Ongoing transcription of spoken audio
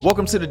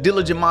Welcome to the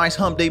Diligent Minds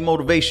Humpday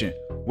Motivation.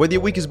 Whether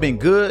your week has been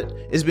good,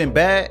 it's been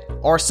bad,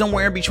 or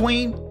somewhere in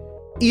between,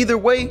 either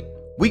way,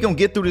 we gonna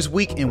get through this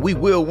week and we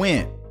will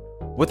win.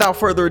 Without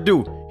further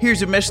ado,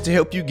 here's your message to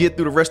help you get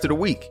through the rest of the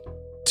week.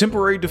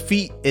 Temporary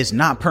defeat is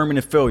not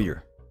permanent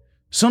failure.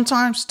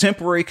 Sometimes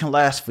temporary can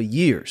last for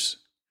years.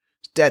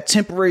 That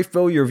temporary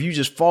failure of you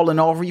just falling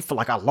over, you feel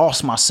like I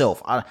lost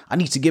myself. I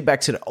need to get back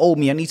to the old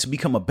me. I need to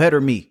become a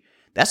better me.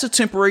 That's a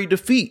temporary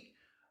defeat.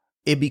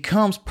 It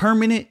becomes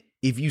permanent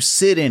if you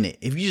sit in it.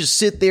 If you just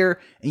sit there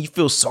and you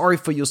feel sorry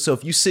for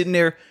yourself, you sitting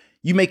there,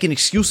 you making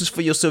excuses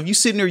for yourself, you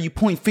sitting there, you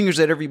point fingers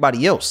at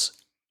everybody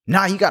else.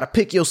 Now you got to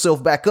pick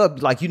yourself back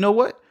up. Like, you know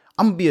what?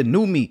 I'm going to be a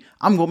new me.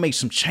 I'm going to make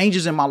some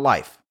changes in my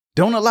life.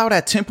 Don't allow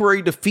that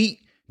temporary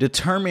defeat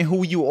determine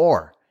who you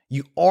are.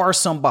 You are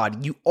somebody.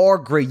 You are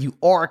great. You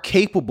are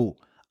capable.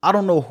 I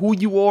don't know who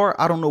you are.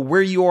 I don't know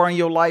where you are in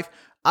your life.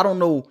 I don't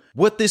know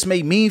what this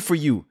may mean for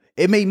you.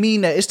 It may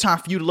mean that it's time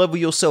for you to level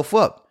yourself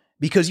up.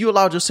 Because you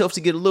allowed yourself to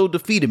get a little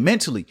defeated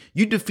mentally.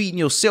 You defeating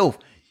yourself.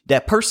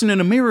 That person in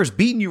the mirror is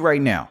beating you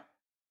right now.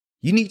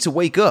 You need to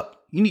wake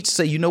up. You need to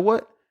say, you know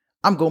what?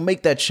 I'm going to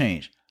make that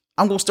change.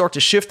 I'm going to start to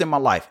shift in my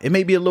life. It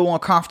may be a little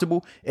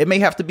uncomfortable. It may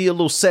have to be a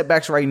little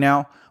setbacks right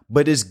now,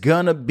 but it's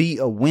going to be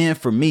a win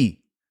for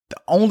me.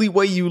 The only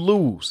way you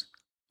lose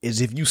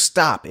is if you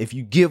stop, if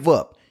you give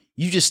up,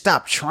 you just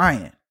stop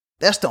trying.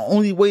 That's the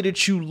only way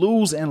that you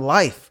lose in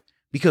life,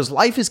 because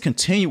life is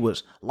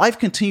continuous. Life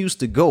continues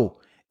to go.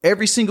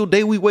 Every single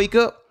day we wake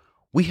up,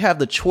 we have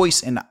the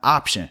choice and the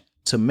option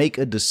to make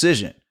a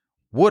decision.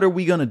 What are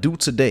we going to do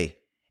today?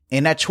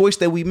 And that choice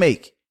that we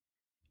make,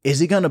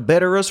 is it going to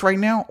better us right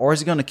now? Or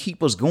is it going to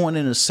keep us going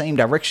in the same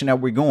direction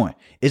that we're going?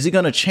 Is it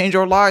going to change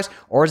our lives?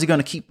 Or is it going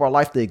to keep our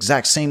life the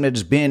exact same that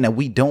it's been that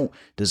we don't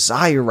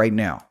desire right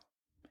now?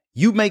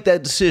 You make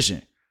that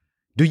decision.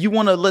 Do you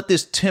want to let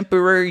this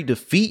temporary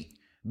defeat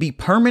be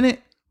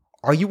permanent?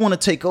 Or you want to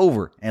take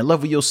over and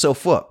level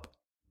yourself up?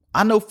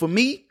 I know for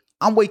me,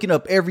 I'm waking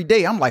up every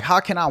day. I'm like,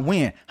 how can I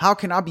win? How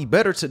can I be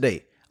better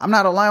today? I'm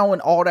not allowing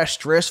all that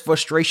stress,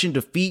 frustration,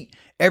 defeat,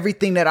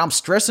 everything that I'm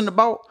stressing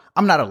about.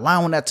 I'm not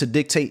allowing that to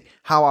dictate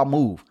how I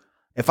move.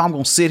 If I'm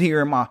going to sit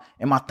here and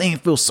my thing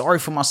feel sorry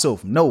for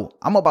myself. No,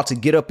 I'm about to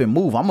get up and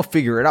move. I'm going to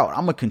figure it out.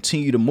 I'm going to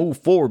continue to move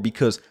forward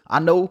because I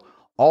know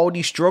all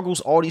these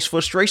struggles, all these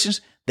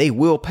frustrations, they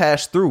will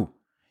pass through.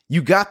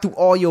 You got through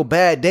all your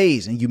bad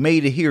days and you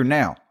made it here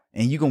now.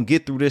 And you're going to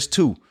get through this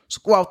too.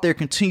 So go out there,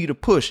 continue to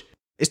push.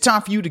 It's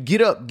time for you to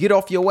get up, get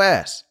off your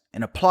ass,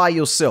 and apply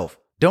yourself.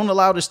 Don't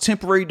allow this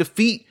temporary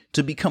defeat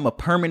to become a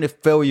permanent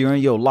failure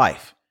in your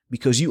life,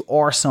 because you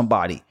are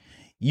somebody.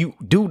 You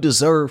do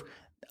deserve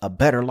a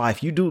better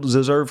life. You do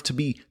deserve to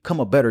become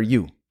a better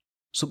you.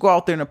 So go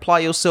out there and apply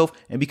yourself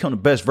and become the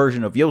best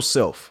version of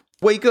yourself.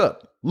 Wake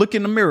up, look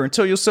in the mirror and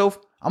tell yourself,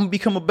 I'm going to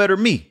become a better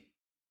me.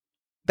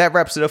 That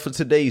wraps it up for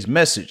today's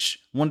message.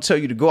 I want to tell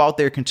you to go out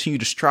there, continue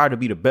to strive to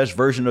be the best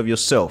version of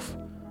yourself.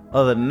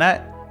 Other than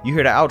that, you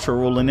hear the outro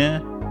rolling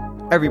in.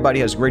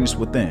 Everybody has greatness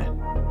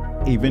within,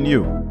 even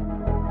you.